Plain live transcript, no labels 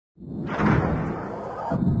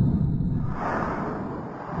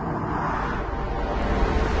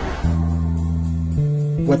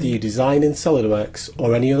Whether you design in SolidWorks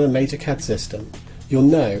or any other major CAD system, you'll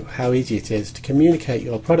know how easy it is to communicate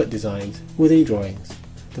your product designs with eDrawings,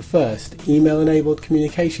 the first email-enabled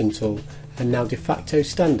communication tool and now de facto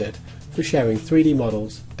standard for sharing 3D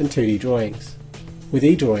models and 2D drawings. With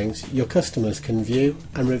eDrawings, your customers can view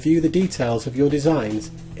and review the details of your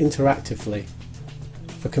designs interactively.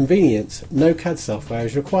 For convenience, no CAD software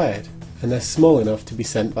is required, and they're small enough to be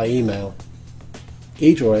sent by email.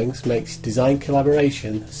 eDrawings makes design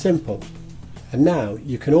collaboration simple, and now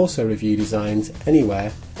you can also review designs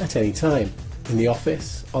anywhere at any time, in the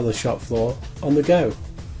office, on the shop floor, on the go.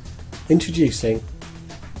 Introducing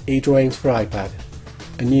eDrawings for iPad,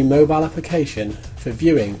 a new mobile application for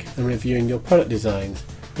viewing and reviewing your product designs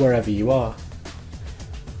wherever you are.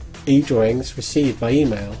 eDrawings received by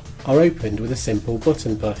email are opened with a simple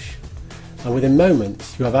button push, and within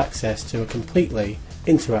moments you have access to a completely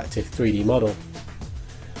interactive 3D model.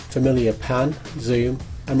 Familiar pan, zoom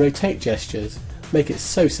and rotate gestures make it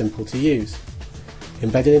so simple to use.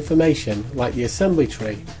 Embedded information like the assembly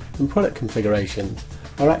tree and product configurations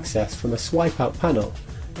are accessed from a swipe out panel,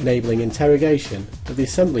 enabling interrogation of the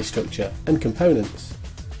assembly structure and components.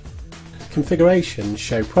 Configurations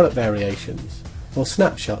show product variations or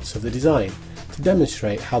snapshots of the design to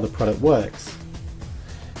demonstrate how the product works.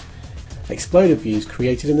 Exploded views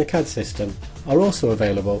created in the CAD system are also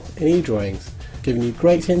available in eDrawings, giving you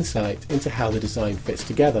great insight into how the design fits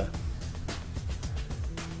together.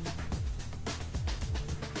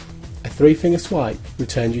 A 3-finger swipe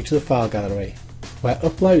returns you to the file gallery, where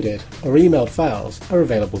uploaded or emailed files are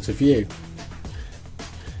available to view.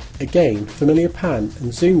 Again, familiar pan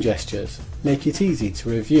and zoom gestures make it easy to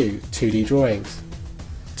review 2D drawings.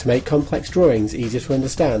 To make complex drawings easier to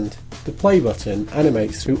understand, the play button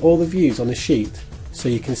animates through all the views on the sheet so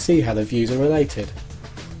you can see how the views are related.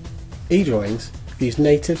 eDrawings views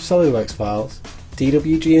native SolidWorks files,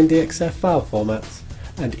 DWG and DXF file formats,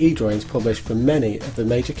 and eDrawings published from many of the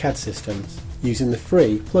major CAD systems using the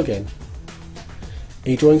free plugin.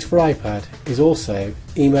 eDrawings for iPad is also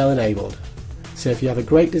email enabled, so if you have a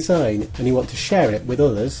great design and you want to share it with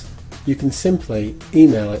others, you can simply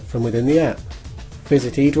email it from within the app.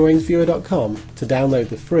 Visit eDrawingsviewer.com to download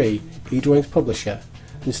the free eDrawings publisher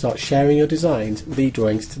and start sharing your designs with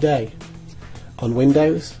eDrawings today. On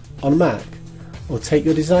Windows, on Mac, or take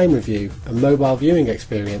your design review and mobile viewing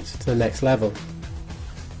experience to the next level.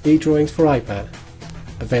 eDrawings for iPad,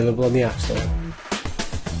 available on the App Store.